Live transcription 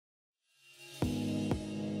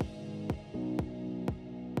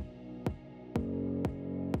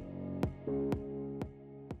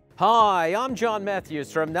Hi, I'm John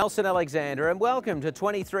Matthews from Nelson Alexander and welcome to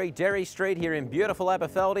 23 Derry Street here in beautiful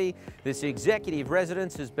Aberfeldie. This executive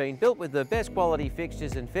residence has been built with the best quality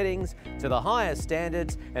fixtures and fittings to the highest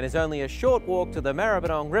standards and is only a short walk to the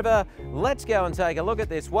Maribyrnong River. Let's go and take a look at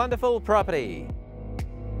this wonderful property.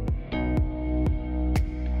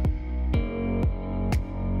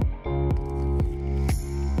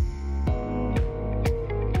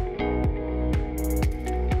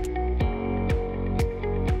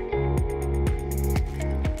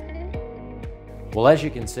 Well, as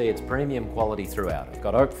you can see, it's premium quality throughout. I've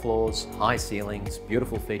got oak floors, high ceilings,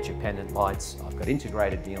 beautiful feature pendant lights. I've got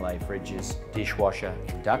integrated Miele fridges, dishwasher,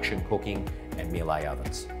 induction cooking, and Miele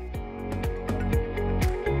ovens.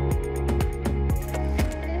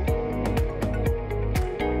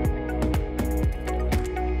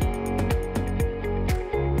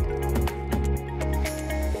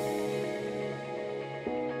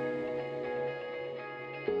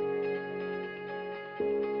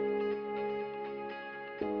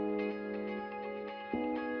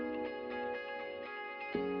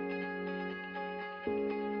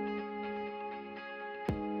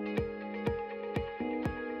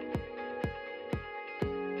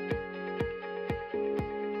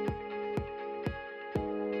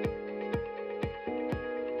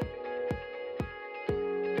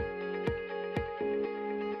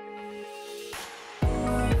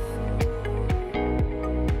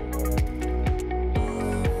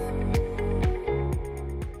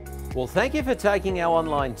 Well, thank you for taking our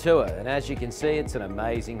online tour, and as you can see, it's an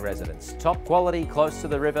amazing residence. Top quality, close to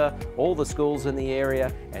the river, all the schools in the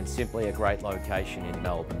area, and simply a great location in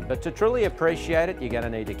Melbourne. But to truly appreciate it, you're going to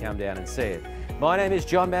need to come down and see it. My name is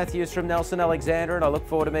John Matthews from Nelson Alexander, and I look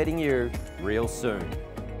forward to meeting you real soon.